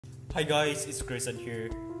Hi guys, it's Grayson here.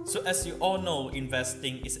 So as you all know,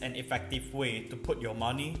 investing is an effective way to put your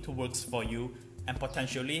money to work for you and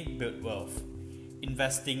potentially build wealth.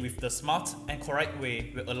 Investing with the smart and correct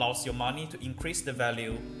way will allow your money to increase the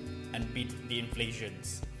value and beat the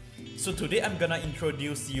inflations. So today I'm gonna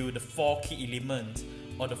introduce you the 4 key elements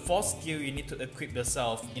or the 4 skills you need to equip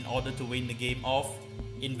yourself in order to win the game of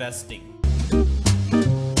investing.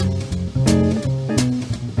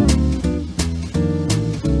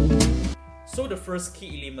 So the first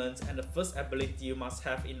key element and the first ability you must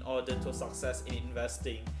have in order to success in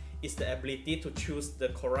investing is the ability to choose the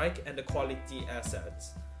correct and the quality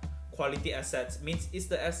assets. Quality assets means it's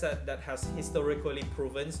the asset that has historically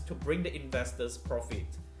proven to bring the investors profit.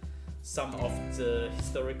 Some of the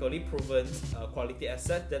historically proven quality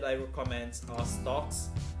assets that I recommend are stocks,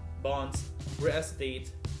 bonds, real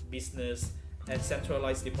estate, business, and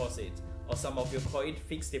centralized deposit, or some of you call it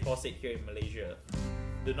fixed deposit here in Malaysia.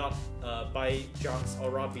 Do not buy junks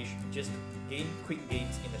or rubbish just to gain quick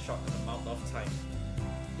gains in a short amount of time.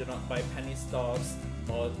 Do not buy penny stocks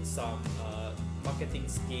or some marketing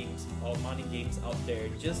schemes or money games out there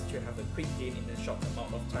just to have a quick gain in a short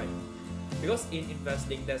amount of time. Because in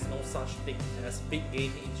investing, there's no such thing as big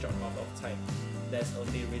gain in short amount of time. There's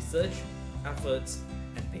only research, efforts,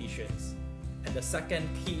 and patience. And the second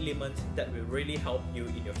key element that will really help you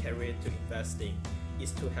in your career to investing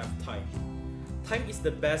is to have time. Time is the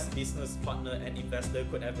best business partner an investor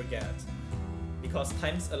could ever get, because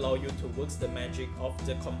times allow you to work the magic of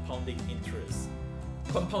the compounding interest.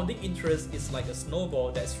 Compounding interest is like a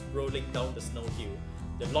snowball that's rolling down the snow hill.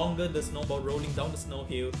 The longer the snowball rolling down the snow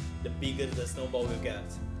hill, the bigger the snowball will get.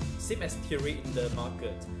 Same as theory in the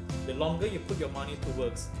market. The longer you put your money to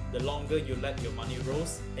work, the longer you let your money roll,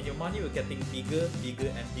 and your money will getting bigger, bigger,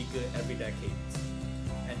 and bigger every decade.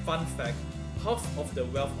 And fun fact, half of the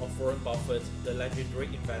wealth of Warren Buffett, the legendary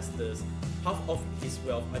investors, half of his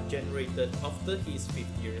wealth are generated after he is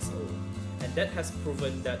 50 years old. And that has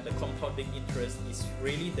proven that the compounding interest is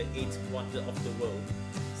really the 8th wonder of the world,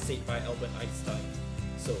 said by Albert Einstein.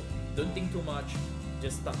 So don't think too much,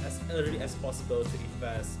 just start as early as possible to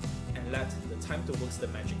invest and let the time to work the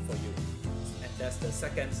magic for you. And that's the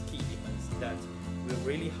second key element that will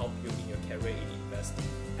really help you in your career in investing.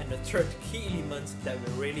 And the third key element that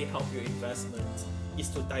will really help your investment is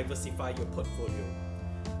to diversify your portfolio.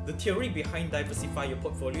 The theory behind diversify your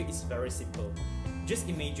portfolio is very simple. Just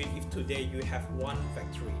imagine if today you have one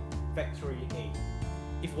factory, Factory A.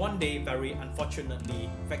 If one day, very unfortunately,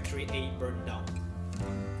 Factory A burned down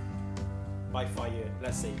by fire,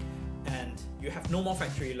 let's say, and you have no more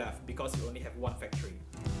factory left because you only have one factory.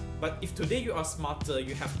 But if today you are smarter,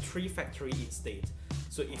 you have 3 factories instead.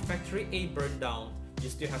 So if Factory A burned down, you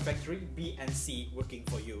still have Factory B and C working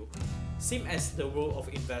for you. Same as the role of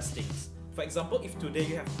investing. For example, if today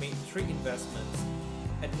you have made 3 investments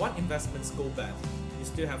and 1 investment goes bad, you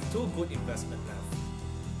still have 2 good investments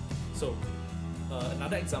left. So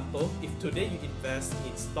another example, if today you invest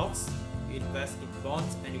in stocks, you invest in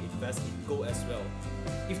bonds, and you invest in gold as well.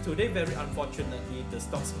 If today, very unfortunately, the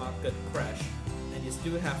stocks market crash, and you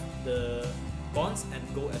still have the bonds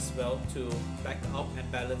and gold as well to back up and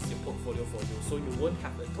balance your portfolio for you, so you won't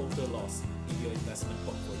have a total loss in your investment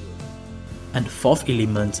portfolio. And the fourth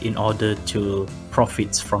element in order to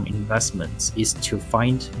profit from investments is to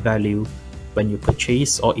find value when you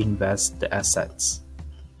purchase or invest the assets.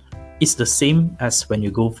 It's the same as when you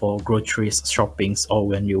go for groceries shoppings or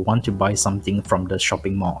when you want to buy something from the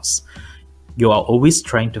shopping malls. You are always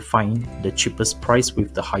trying to find the cheapest price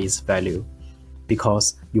with the highest value,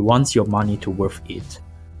 because you want your money to worth it.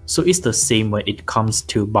 So it's the same when it comes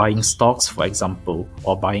to buying stocks, for example,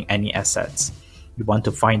 or buying any assets. You want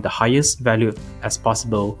to find the highest value as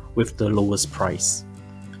possible with the lowest price,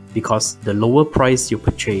 because the lower price you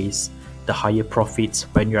purchase, the higher profits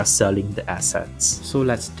when you are selling the assets. So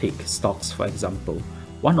let's take stocks for example.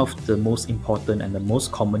 One of the most important and the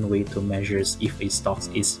most common way to measure if a stock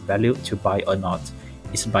is valued to buy or not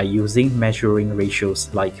is by using measuring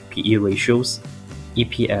ratios like PE ratios,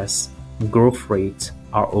 EPS, growth rate,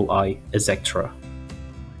 ROI, etc.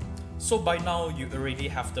 So by now, you already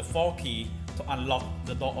have the 4 keys to unlock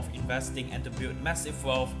the door of investing and to build massive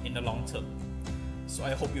wealth in the long term. So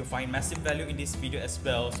I hope you find massive value in this video as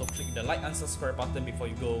well, so click the like and subscribe button before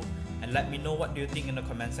you go, and let me know what do you think in the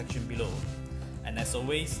comment section below. And as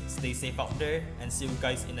always, stay safe out there, and see you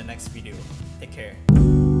guys in the next video. Take care.